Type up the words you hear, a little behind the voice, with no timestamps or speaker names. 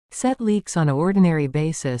Set leaks on an ordinary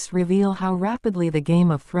basis reveal how rapidly the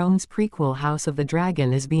Game of Thrones prequel House of the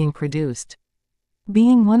Dragon is being produced.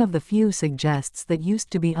 Being one of the few suggests that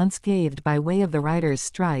used to be unscathed by way of the writer's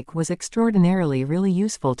strike was extraordinarily really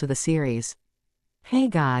useful to the series. Hey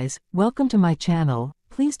guys, welcome to my channel.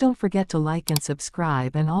 Please don't forget to like and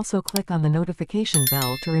subscribe and also click on the notification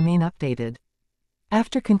bell to remain updated.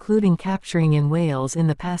 After concluding capturing in Wales in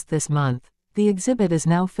the past this month, the exhibit is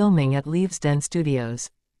now filming at Leavesden Studios.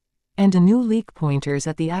 And a new leak pointers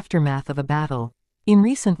at the aftermath of a battle. In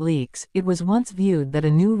recent leaks, it was once viewed that a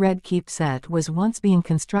new Red Keep set was once being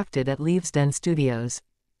constructed at Leavesden Studios.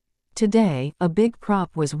 Today, a big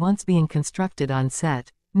prop was once being constructed on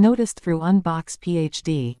set, noticed through Unbox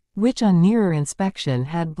PhD, which on nearer inspection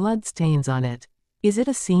had blood stains on it. Is it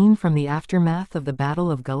a scene from the aftermath of the Battle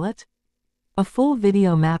of Gullet? A full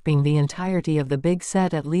video mapping the entirety of the big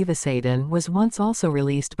set at Leavesden was once also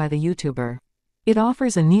released by the YouTuber. It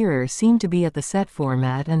offers a nearer seem-to-be at the set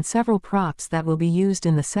format and several props that will be used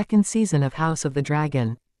in the second season of House of the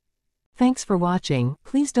Dragon. Thanks for watching.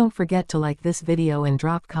 Please don't forget to like this video and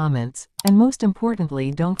drop comments, and most importantly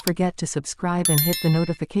don't forget to subscribe and hit the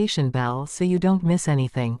notification bell so you don't miss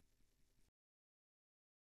anything.